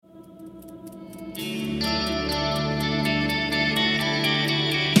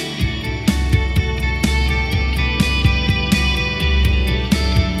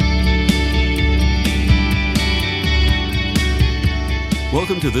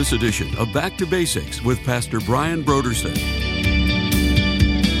Welcome to this edition of Back to Basics with Pastor Brian Broderson.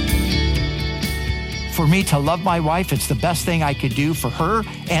 For me to love my wife, it's the best thing I could do for her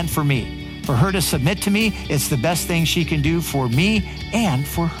and for me. For her to submit to me, it's the best thing she can do for me and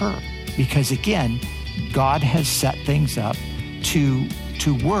for her. Because again, God has set things up to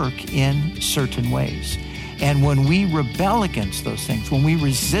work in certain ways. And when we rebel against those things, when we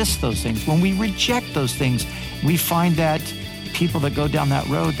resist those things, when we reject those things, we find that people that go down that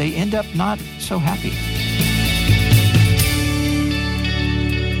road, they end up not so happy.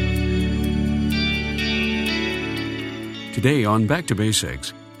 Today on Back to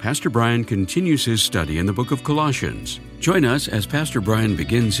Basics, Pastor Brian continues his study in the book of Colossians. Join us as Pastor Brian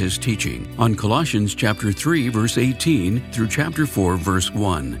begins his teaching on Colossians chapter 3, verse 18 through chapter 4, verse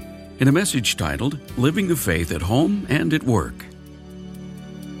 1, in a message titled, Living the Faith at Home and at Work.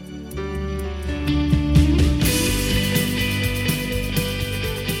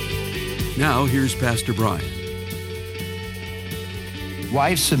 Now, here's Pastor Brian.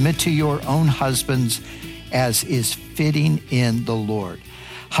 Wives, submit to your own husbands as is fitting in the Lord.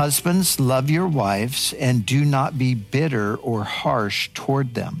 Husbands, love your wives and do not be bitter or harsh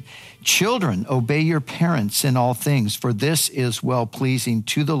toward them. Children, obey your parents in all things, for this is well-pleasing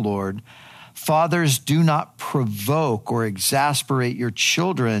to the Lord. Fathers, do not provoke or exasperate your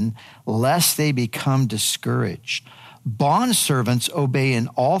children, lest they become discouraged. Bondservants, obey in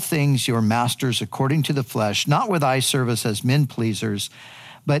all things your masters according to the flesh, not with eye service as men pleasers,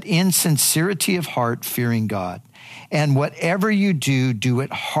 but in sincerity of heart, fearing God. And whatever you do, do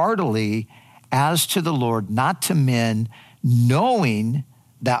it heartily as to the Lord, not to men, knowing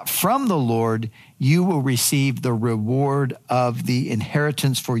that from the Lord you will receive the reward of the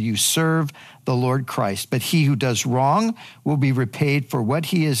inheritance, for you serve the Lord Christ. But he who does wrong will be repaid for what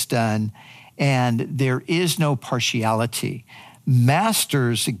he has done, and there is no partiality.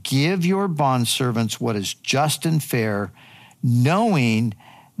 Masters, give your bondservants what is just and fair, knowing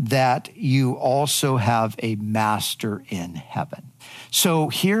that you also have a master in heaven. So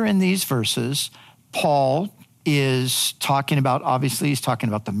here in these verses, Paul is talking about, obviously, he's talking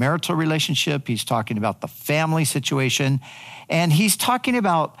about the marital relationship. He's talking about the family situation. And he's talking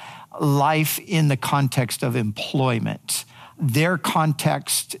about life in the context of employment. Their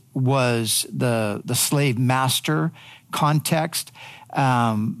context was the slave master context.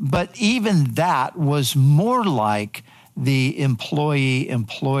 But even that was more like the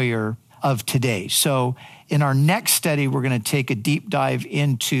employee-employer of today. So in our next study, we're going to take a deep dive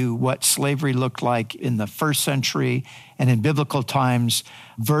into what slavery looked like in the first century and in biblical times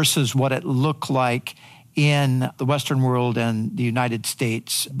versus what it looked like in the Western world and the United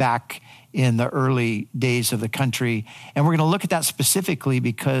States back in the early days of the country. And we're going to look at that specifically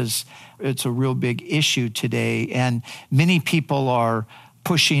because it's a real big issue today. And many people are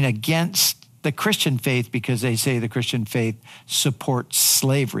pushing against the Christian faith because they say the Christian faith supports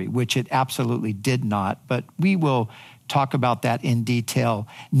slavery, which it absolutely did not. But we will talk about that in detail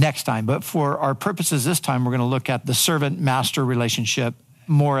next time. But for our purposes this time, we're going to look at the servant-master relationship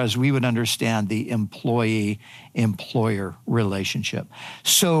more as we would understand the employee-employer relationship.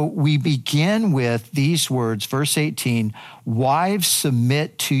 So we begin with these words, verse 18, wives,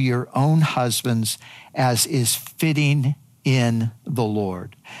 submit to your own husbands as is fitting in the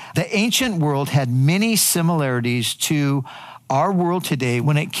Lord. The ancient world had many similarities to our world today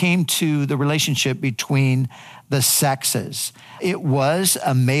when it came to the relationship between the sexes. It was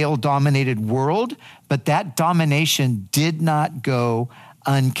a male-dominated world, but that domination did not go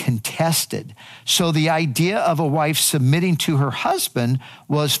uncontested. So the idea of a wife submitting to her husband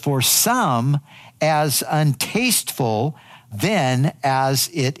was for some as untasteful then as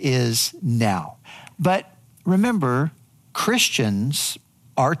it is now. But remember, Christians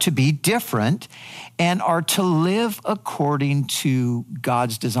are to be different and are to live according to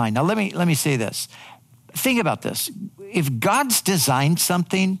God's design. Now, let me say this. Think about this. If God's designed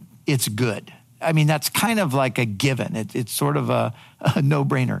something, it's good. I mean, that's kind of like a given. It's sort of a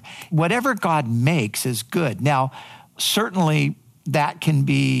no-brainer. Whatever God makes is good. Now, certainly that can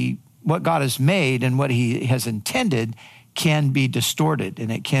be what God has made and what he has intended can be distorted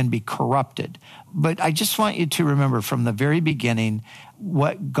and it can be corrupted. But I just want you to remember from the very beginning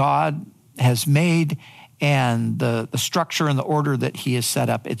what God has made and the structure and the order that he has set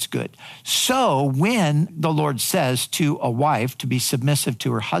up, it's good. So when the Lord says to a wife to be submissive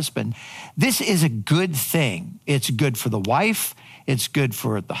to her husband, this is a good thing. It's good for the wife. It's good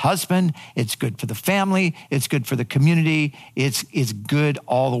for the husband. It's good for the family. It's good for the community. It's good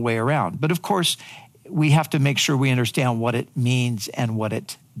all the way around. But of course, we have to make sure we understand what it means and what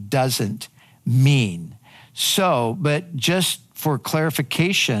it doesn't mean. So, but just for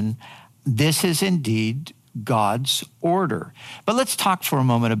clarification, this is indeed God's order. But let's talk for a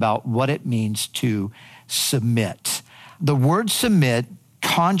moment about what it means to submit. The word submit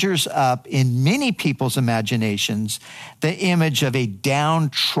conjures up in many people's imaginations the image of a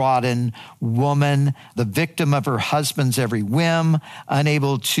downtrodden woman, the victim of her husband's every whim,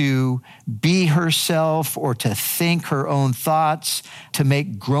 unable to be herself or to think her own thoughts, to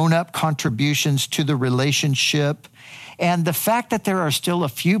make grown-up contributions to the relationship. And the fact that there are still a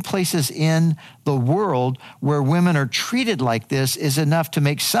few places in the world where women are treated like this is enough to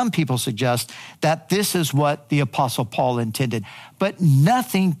make some people suggest that this is what the Apostle Paul intended. But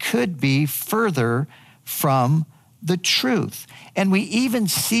nothing could be further from the truth. And we even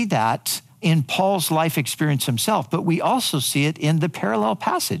see that in Paul's life experience himself, but we also see it in the parallel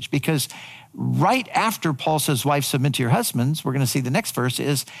passage, because right after Paul says, wives, submit to your husbands, we're going to see the next verse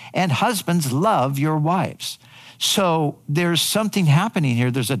is, and husbands, love your wives. So there's something happening here.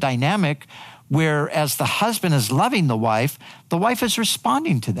 There's a dynamic where as the husband is loving the wife is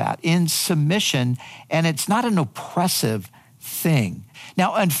responding to that in submission, and it's not an oppressive thing.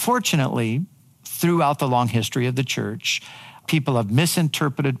 Now, unfortunately, throughout the long history of the church, people have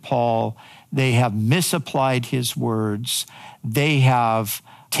misinterpreted Paul. They have misapplied his words. They have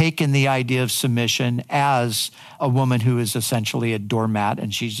taken the idea of submission as a woman who is essentially a doormat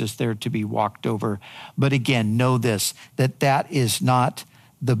and she's just there to be walked over. But again, know this, that is not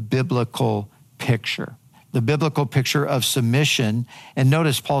the biblical picture. The biblical picture of submission, and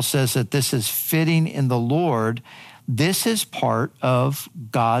notice Paul says that this is fitting in the Lord. This is part of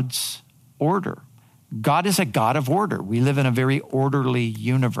God's order. God is a God of order. We live in a very orderly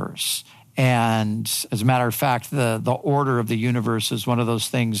universe. And as a matter of fact, the order of the universe is one of those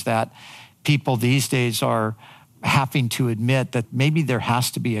things that people these days are having to admit that maybe there has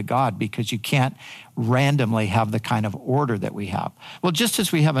to be a God, because you can't randomly have the kind of order that we have. Well, just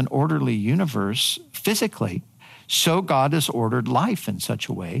as we have an orderly universe physically, so God has ordered life in such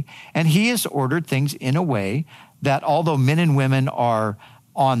a way, and he has ordered things in a way that although men and women are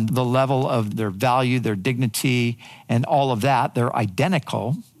on the level of their value, their dignity, and all of that, they're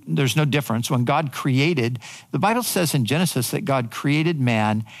identical. There's no difference. When God created, the Bible says in Genesis that God created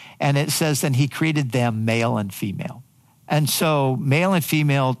man, and it says then he created them male and female. And so male and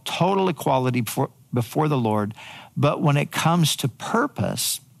female, total equality before the Lord. But when it comes to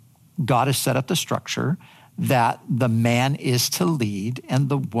purpose, God has set up the structure that the man is to lead and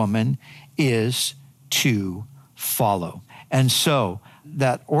the woman is to follow. And so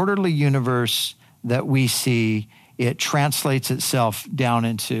that orderly universe that we see, it translates itself down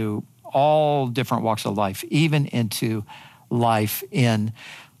into all different walks of life, even into life in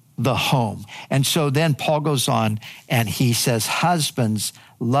the home. And so then Paul goes on and he says, husbands,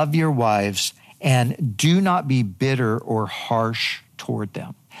 love your wives and do not be bitter or harsh toward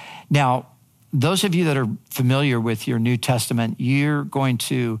them. Now, those of you that are familiar with your New Testament, you're going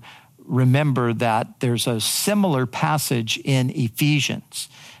to remember that there's a similar passage in Ephesians.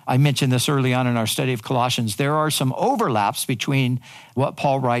 I mentioned this early on in our study of Colossians. There are some overlaps between what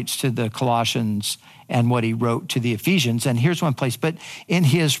Paul writes to the Colossians and what he wrote to the Ephesians. And here's one place. But in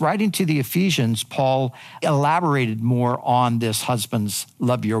his writing to the Ephesians, Paul elaborated more on this, husbands,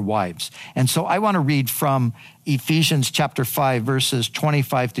 love your wives. And so I want to read from Ephesians chapter 5, verses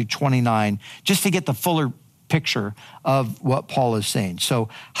 25 through 29, just to get the fuller picture of what Paul is saying. So,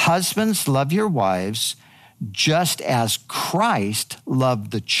 husbands, love your wives, just as Christ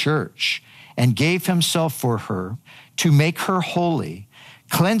loved the church and gave himself for her to make her holy,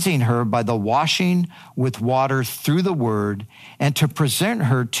 cleansing her by the washing with water through the word, and to present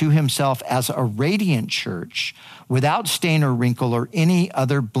her to himself as a radiant church, without stain or wrinkle or any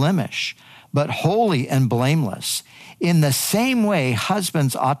other blemish, but holy and blameless. In the same way,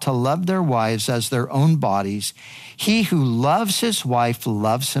 husbands ought to love their wives as their own bodies. He who loves his wife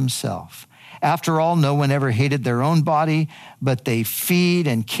loves himself. After all, no one ever hated their own body, but they feed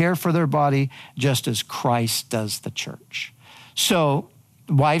and care for their body just as Christ does the church. So,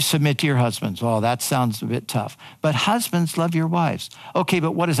 wives, submit to your husbands. Oh, that sounds a bit tough. But husbands, love your wives. Okay,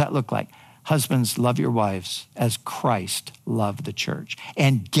 but what does that look like? Husbands, love your wives as Christ loved the church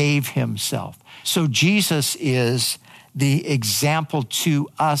and gave himself. So Jesus is the example to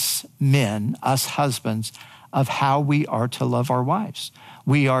us men, us husbands, of how we are to love our wives.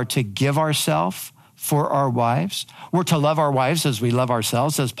 We are to give ourselves for our wives. We're to love our wives as we love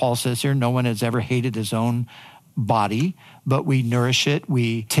ourselves. As Paul says here, no one has ever hated his own body, but we nourish it,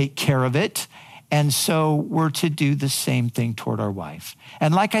 we take care of it. And so we're to do the same thing toward our wife.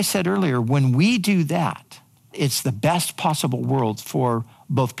 And like I said earlier, when we do that, it's the best possible world for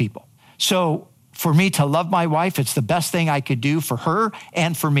both people. So For me to love my wife, it's the best thing I could do for her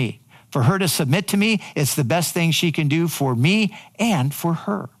and for me. For her to submit to me, it's the best thing she can do for me and for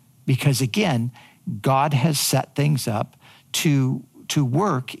her. Because again, God has set things up to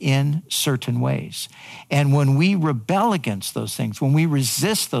work in certain ways. And when we rebel against those things, when we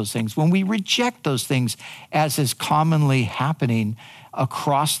resist those things, when we reject those things, as is commonly happening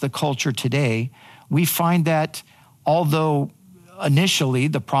across the culture today, we find that although initially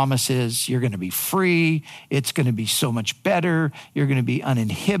the promise is you're going to be free, it's going to be so much better, you're going to be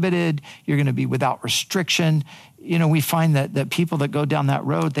uninhibited, you're going to be without restriction, we find that people that go down that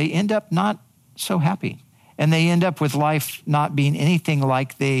road, they end up not so happy. And they end up with life not being anything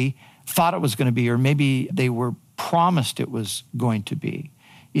like they thought it was going to be, or maybe they were promised it was going to be.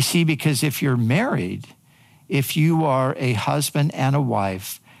 You see, because if you're married, if you are a husband and a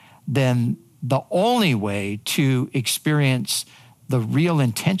wife, then the only way to experience the real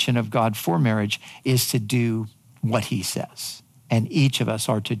intention of God for marriage is to do what he says. And each of us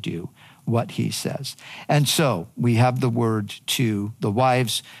are to do what he says. And so we have the word to the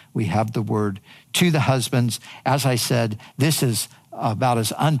wives, we have the word to the husbands. As I said, this is about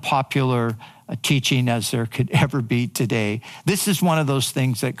as unpopular a teaching as there could ever be today. This is one of those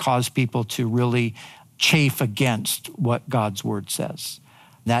things that cause people to really chafe against what God's word says.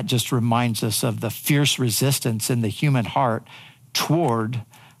 That just reminds us of the fierce resistance in the human heart toward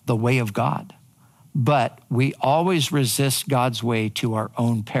the way of God. But we always resist God's way to our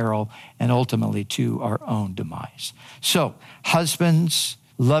own peril and ultimately to our own demise. So, husbands,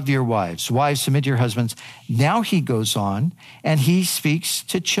 love your wives. Wives, submit to your husbands. Now he goes on and he speaks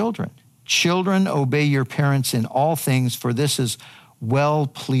to children. Children, obey your parents in all things, for this is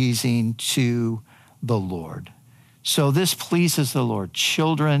well-pleasing to the Lord. So this pleases the Lord.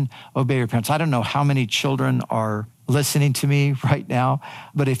 Children, obey your parents. I don't know how many children are listening to me right now,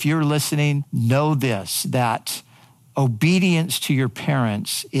 but if you're listening, know this, that obedience to your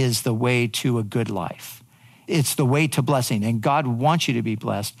parents is the way to a good life. It's the way to blessing, and God wants you to be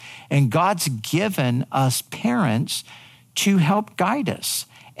blessed. And God's given us parents to help guide us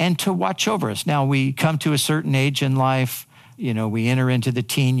and to watch over us. Now, we come to a certain age in life, we enter into the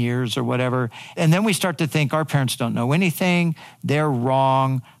teen years or whatever, and then we start to think our parents don't know anything. They're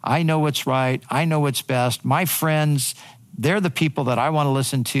wrong. I know what's right. I know what's best. My friends, they're the people that I want to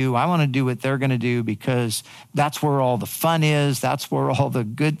listen to. I want to do what they're going to do because that's where all the fun is. That's where all the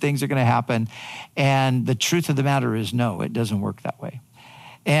good things are going to happen. And the truth of the matter is, no, it doesn't work that way.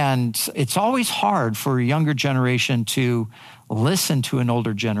 And it's always hard for a younger generation to listen to an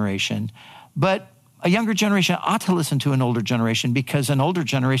older generation, but a younger generation ought to listen to an older generation because an older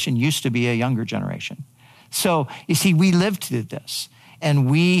generation used to be a younger generation. So, you see, we lived through this and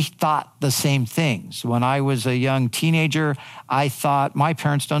we thought the same things. When I was a young teenager, I thought my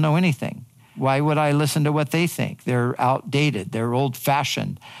parents don't know anything. Why would I listen to what they think? They're outdated. They're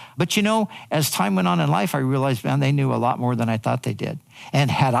old-fashioned. But as time went on in life, I realized, man, they knew a lot more than I thought they did.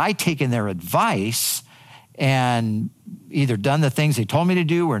 And had I taken their advice and either done the things they told me to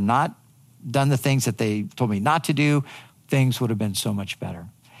do or not done the things that they told me not to do, things would have been so much better.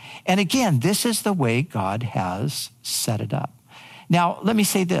 And again, this is the way God has set it up. Now, let me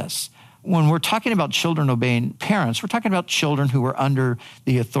say this. When we're talking about children obeying parents, we're talking about children who are under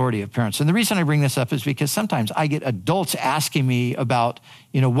the authority of parents. And the reason I bring this up is because sometimes I get adults asking me about,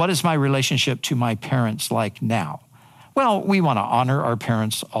 what is my relationship to my parents like now? Well, we want to honor our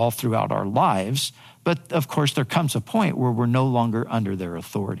parents all throughout our lives, but of course there comes a point where we're no longer under their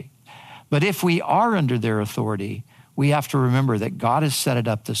authority. But if we are under their authority, we have to remember that God has set it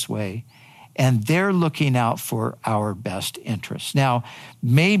up this way, and they're looking out for our best interests. Now,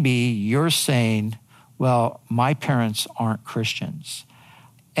 maybe you're saying, well, my parents aren't Christians,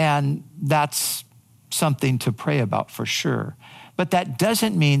 and that's something to pray about for sure. But that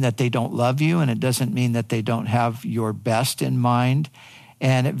doesn't mean that they don't love you, and it doesn't mean that they don't have your best in mind,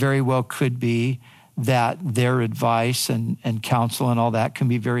 and it very well could be that their advice and counsel and all that can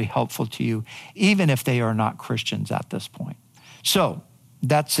be very helpful to you, even if they are not Christians at this point. So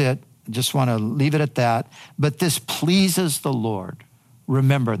that's it. Just want to leave it at that. But this pleases the Lord.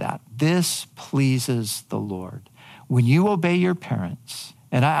 Remember that. This pleases the Lord. When you obey your parents,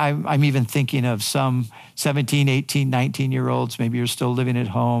 and I'm even thinking of some 17, 18, 19-year-olds, maybe you're still living at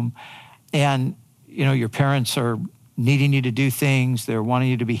home, and your parents are needing you to do things. They're wanting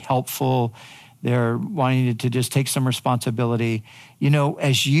you to be helpful. They're wanting you to just take some responsibility.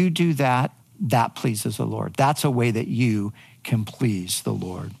 As you do that, that pleases the Lord. That's a way that you can please the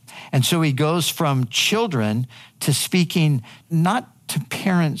Lord. And so he goes from children to speaking not to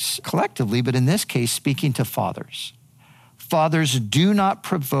parents collectively, but in this case, speaking to fathers. Fathers, do not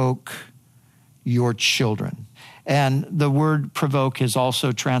provoke your children. And the word provoke is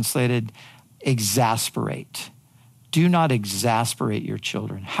also translated exasperate. Do not exasperate your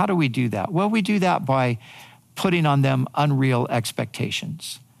children. How do we do that? Well, we do that by putting on them unreal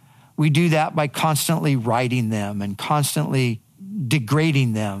expectations. We do that by constantly writing them and constantly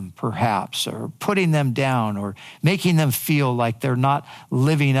degrading them, perhaps, or putting them down, or making them feel like they're not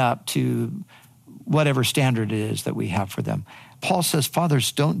living up to whatever standard it is that we have for them. Paul says,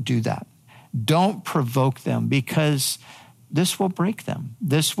 fathers, don't do that. Don't provoke them, because this will break them.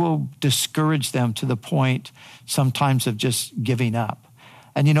 This will discourage them to the point sometimes of just giving up.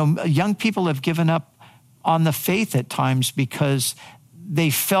 And young people have given up on the faith at times because they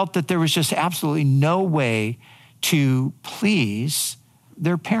felt that there was just absolutely no way to please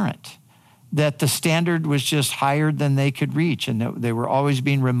their parent, that the standard was just higher than they could reach, and that they were always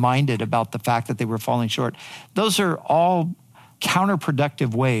being reminded about the fact that they were falling short. Those are all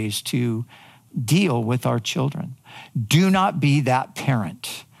counterproductive ways to deal with our children. Do not be that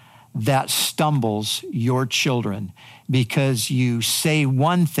parent that stumbles your children because you say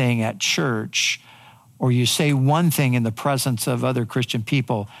one thing at church or you say one thing in the presence of other Christian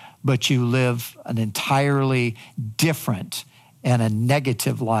people, but you live an entirely different and a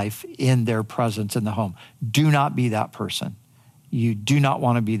negative life in their presence in the home. Do not be that person. You do not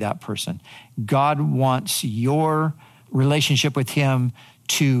want to be that person. God wants your relationship with him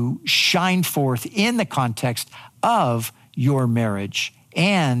to shine forth in the context of your marriage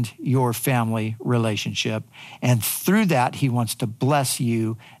and your family relationship. And through that, he wants to bless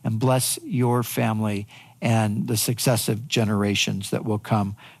you and bless your family and the successive generations that will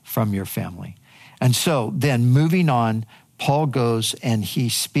come from your family. And so then moving on, Paul goes and he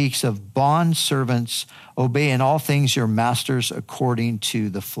speaks of bond servants, obey in all things your masters according to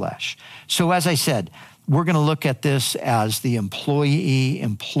the flesh. So as I said, we're going to look at this as the employee,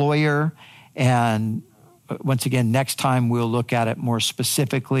 employer, and once again, next time we'll look at it more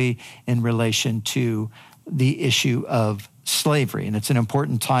specifically in relation to the issue of slavery. And it's an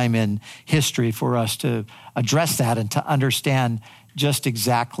important time in history for us to address that and to understand just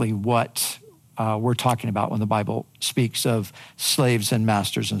exactly what we're talking about when the Bible speaks of slaves and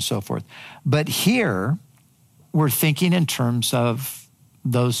masters and so forth. But here, we're thinking in terms of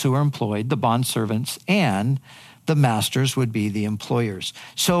those who are employed, the bondservants, and the masters would be the employers.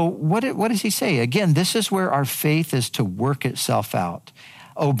 So what does he say? Again, this is where our faith is to work itself out.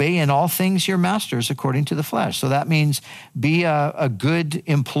 Obey in all things your masters according to the flesh. So that means be a good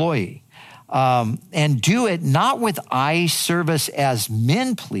employee. And do it not with eye service as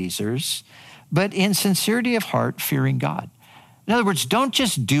men pleasers, but in sincerity of heart, fearing God. In other words, don't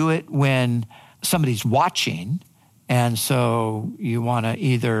just do it when somebody's watching, and so you want to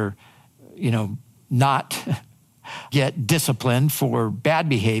either, not get disciplined for bad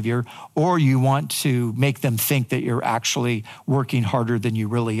behavior, or you want to make them think that you're actually working harder than you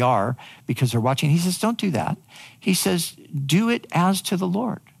really are because they're watching. He says, don't do that. He says, do it as to the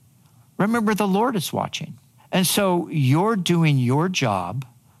Lord. Remember, the Lord is watching. And so you're doing your job,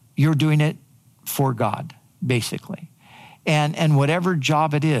 you're doing it for God, basically. And whatever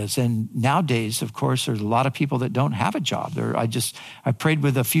job it is, and nowadays, of course, there's a lot of people that don't have a job. I prayed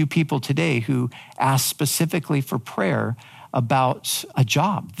with a few people today who asked specifically for prayer about a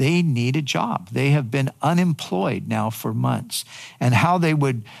job. They need a job. They have been unemployed now for months, and how they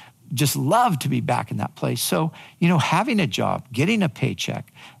would just love to be back in that place. So, having a job, getting a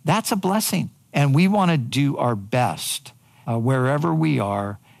paycheck, that's a blessing. And we want to do our best wherever we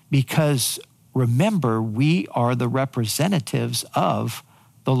are, because remember, we are the representatives of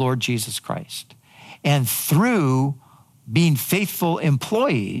the Lord Jesus Christ. And through being faithful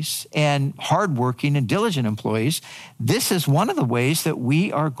employees and hardworking and diligent employees, this is one of the ways that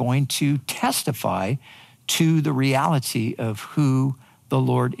we are going to testify to the reality of who the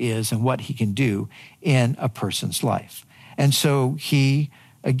Lord is and what he can do in a person's life. And so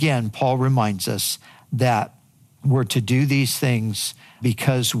Paul reminds us that we're to do these things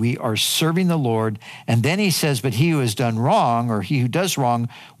because we are serving the Lord. And then he says, but he who has done wrong, or he who does wrong,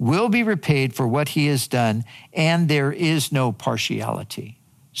 will be repaid for what he has done, and there is no partiality.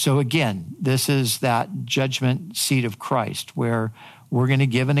 So again, this is that judgment seat of Christ where we're going to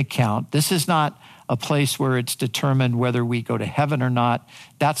give an account. This is not a place where it's determined whether we go to heaven or not.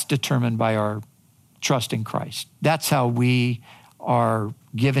 That's determined by our trust in Christ. That's how we are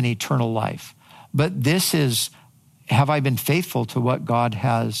given eternal life. But this is, have I been faithful to what God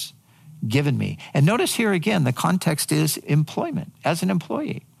has given me? And notice here again, the context is employment, as an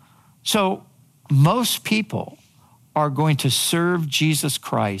employee. So most people are going to serve Jesus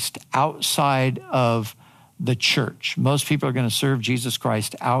Christ outside of the church. Most people are going to serve Jesus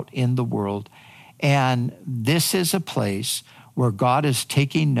Christ out in the world. And this is a place where God is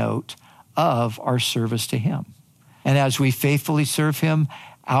taking note of our service to him. And as we faithfully serve him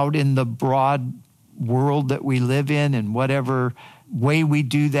out in the broad world that we live in whatever way we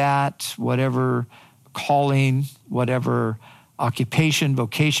do that, whatever calling, whatever occupation,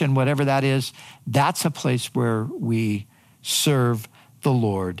 vocation, whatever that is, that's a place where we serve the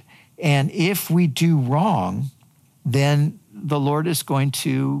Lord. And if we do wrong, then the Lord is going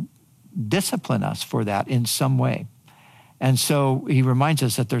to discipline us for that in some way. And so he reminds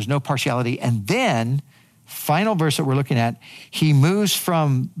us that there's no partiality. And then, final verse that we're looking at, he moves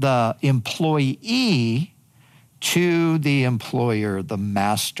from the employee to the employer, the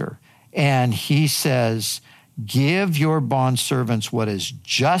master. And he says, give your bondservants what is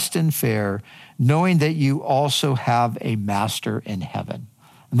just and fair, knowing that you also have a master in heaven.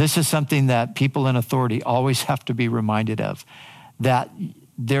 And this is something that people in authority always have to be reminded of, that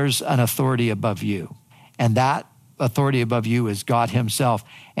there's an authority above you. And that authority above you is God himself.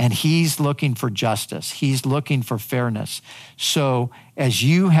 And he's looking for justice. He's looking for fairness. So as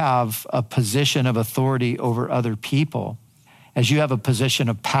you have a position of authority over other people, as you have a position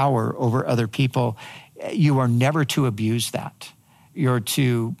of power over other people, you are never to abuse that. You're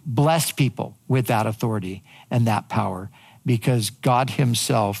to bless people with that authority and that power, because God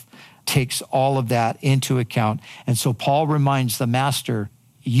himself takes all of that into account. And so Paul reminds the master,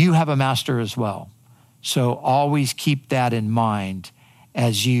 you have a master as well. So always keep that in mind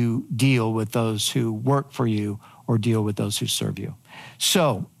as you deal with those who work for you or deal with those who serve you.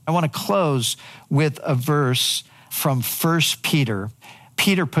 So I want to close with a verse from 1 Peter.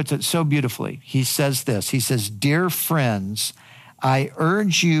 Peter puts it so beautifully. He says this, he says, dear friends, I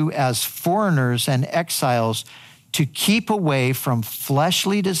urge you as foreigners and exiles to keep away from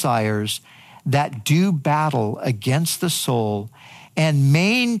fleshly desires that do battle against the soul, and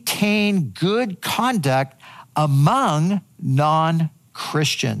maintain good conduct among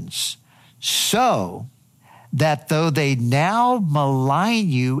non-Christians, so that though they now malign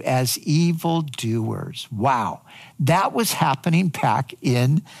you as evildoers. Wow, that was happening back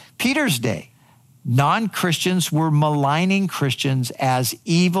in Peter's day. Non-Christians were maligning Christians as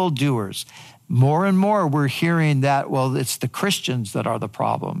evildoers. More and more we're hearing that, well, it's the Christians that are the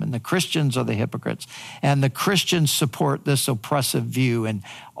problem, and the Christians are the hypocrites, and the Christians support this oppressive view and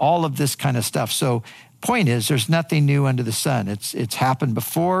all of this kind of stuff. So point is, there's nothing new under the sun. It's happened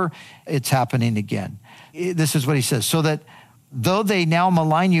before, it's happening again. This is what he says, so that though they now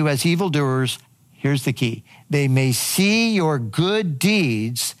malign you as evildoers, here's the key, they may see your good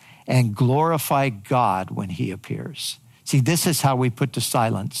deeds and glorify God when he appears. See, this is how we put to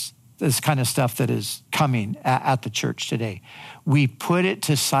silence this kind of stuff that is coming at the church today. We put it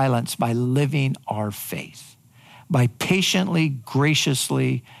to silence by living our faith, by patiently,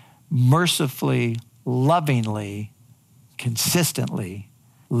 graciously, mercifully, lovingly, consistently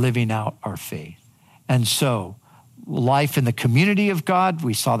living out our faith. And so life in the community of God,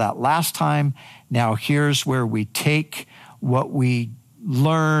 we saw that last time. Now here's where we take what we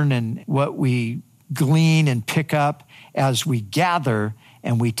learn and what we glean and pick up as we gather,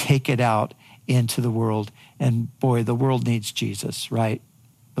 and we take it out into the world. And boy, the world needs Jesus, right?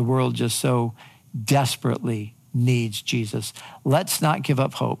 The world just so desperately needs Jesus. Let's not give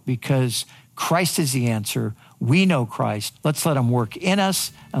up hope, because Christ is the answer. We know Christ. Let's let him work in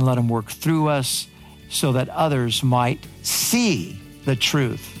us and let him work through us so that others might see the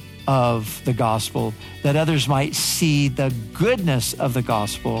truth of the gospel, that others might see the goodness of the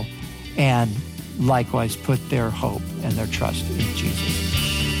gospel, and likewise put their hope and their trust in Jesus.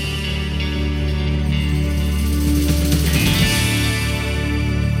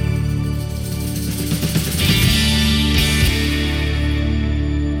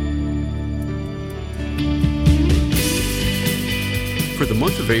 For the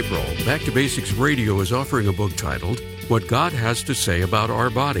month of April, Back to Basics Radio is offering a book titled, What God Has to Say About Our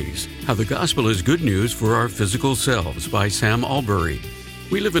Bodies, How the Gospel is Good News for Our Physical Selves by Sam Allberry.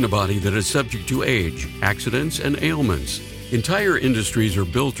 We live in a body that is subject to age, accidents, and ailments. Entire industries are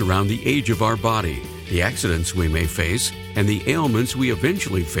built around the age of our body, the accidents we may face, and the ailments we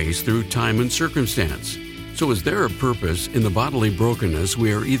eventually face through time and circumstance. So is there a purpose in the bodily brokenness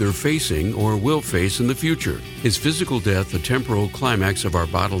we are either facing or will face in the future? Is physical death the temporal climax of our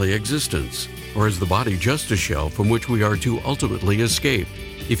bodily existence? Or is the body just a shell from which we are to ultimately escape?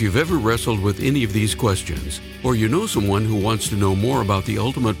 If you've ever wrestled with any of these questions, or you know someone who wants to know more about the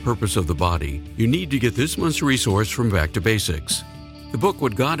ultimate purpose of the body, you need to get this month's resource from Back to Basics. The book,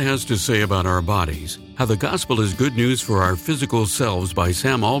 What God Has to Say About Our Bodies, How the Gospel is Good News for Our Physical Selves by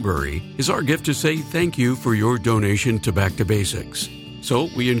Sam Allberry, is our gift to say thank you for your donation to Back to Basics. So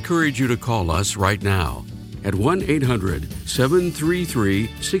we encourage you to call us right now at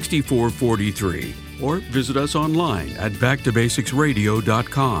 1-800-733-6443 or visit us online at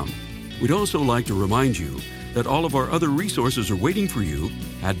backtobasicsradio.com. We'd also like to remind you that all of our other resources are waiting for you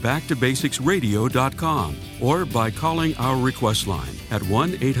at backtobasicsradio.com or by calling our request line at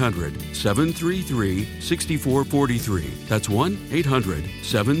 1-800-733-6443. That's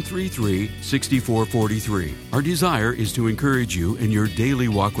 1-800-733-6443. Our desire is to encourage you in your daily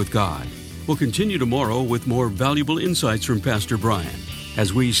walk with God. We'll continue tomorrow with more valuable insights from Pastor Brian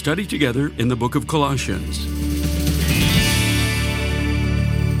as we study together in the book of Colossians.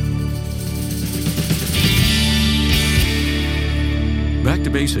 Back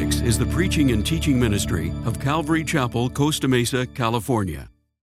to Basics is the preaching and teaching ministry of Calvary Chapel, Costa Mesa, California.